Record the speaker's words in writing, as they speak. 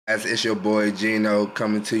It's your boy Gino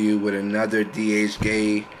coming to you with another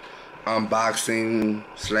Dhgate unboxing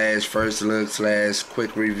slash first look slash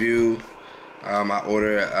quick review. I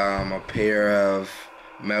ordered a pair of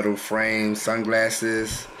metal frame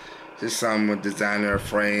sunglasses, just some designer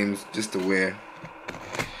frames just to wear.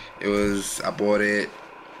 I bought it,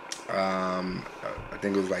 I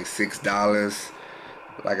think it was like $6.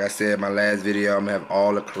 Like I said in my last video, I'm gonna have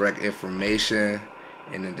all the correct information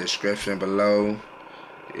in the description below.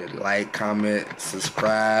 Like, comment,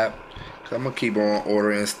 subscribe. I'm gonna keep on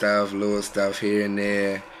ordering stuff, little stuff here and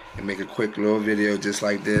there, and make a quick little video just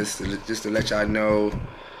like this, just to let y'all know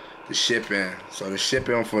the shipping. So the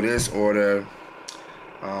shipping for this order,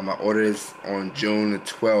 I ordered this on June the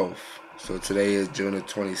 12th. So today is June the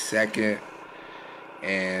 22nd,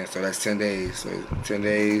 and so that's 10 days. So 10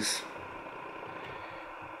 days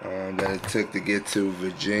that it took to get to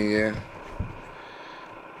Virginia.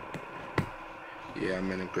 Yeah,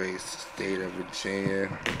 I'm in the great state of Virginia.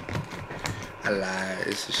 I lied,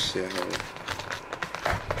 it's a shithole.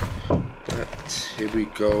 But here we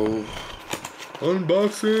go.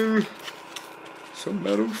 Unboxing some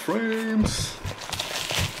metal frames.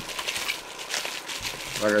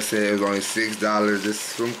 Like I said, it was only $6. Just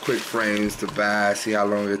some quick frames to buy, see how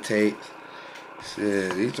long it takes.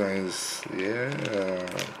 Shit, these things, yeah.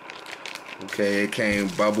 Okay, it came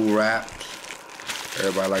bubble wrapped.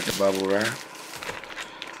 Everybody like the bubble wrap.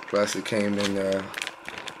 Plus it came in a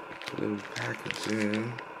little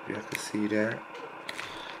packaging, if y'all can see that.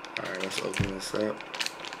 Alright, let's open this up.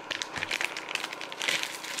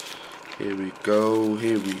 Here we go,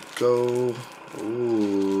 here we go.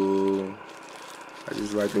 Ooh. I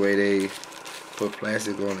just like the way they put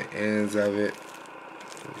plastic on the ends of it.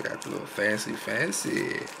 We got the little fancy.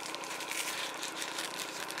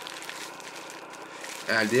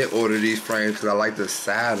 And I did order these frames because I like the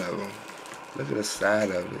side of them. Look at the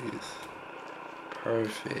side of these.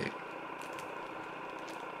 Perfect.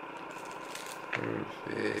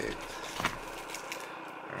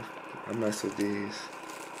 I mess with these.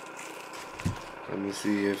 Let me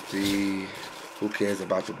see if who cares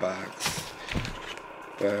about the box.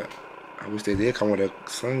 But I wish they did come with a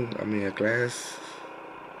glass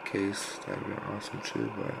case. That'd be awesome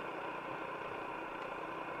too, but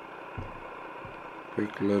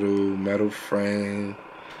quick little metal frame.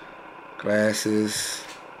 Glasses,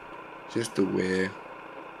 just to wear.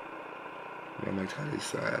 I'm gonna try this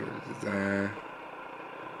side of the design.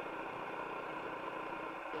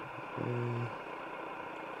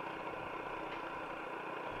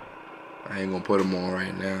 I ain't gonna put them on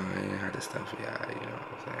right now. I ain't had this stuff for y'all, you know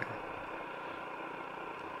what I'm saying?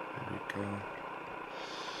 There we go.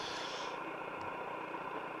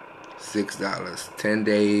 $6. 10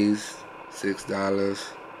 days,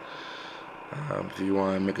 $6. If you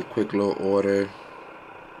want to make a quick little order,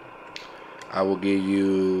 I will give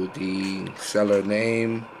you the seller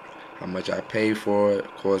name, how much I paid for it,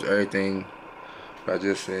 of course everything I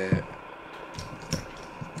just said.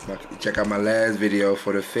 Check out my last video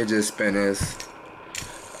for the fidget spinners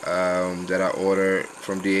that I ordered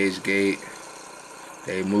from Dhgate.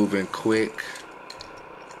 They moving quick,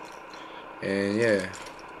 and yeah.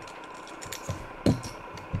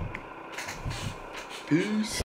 Peace.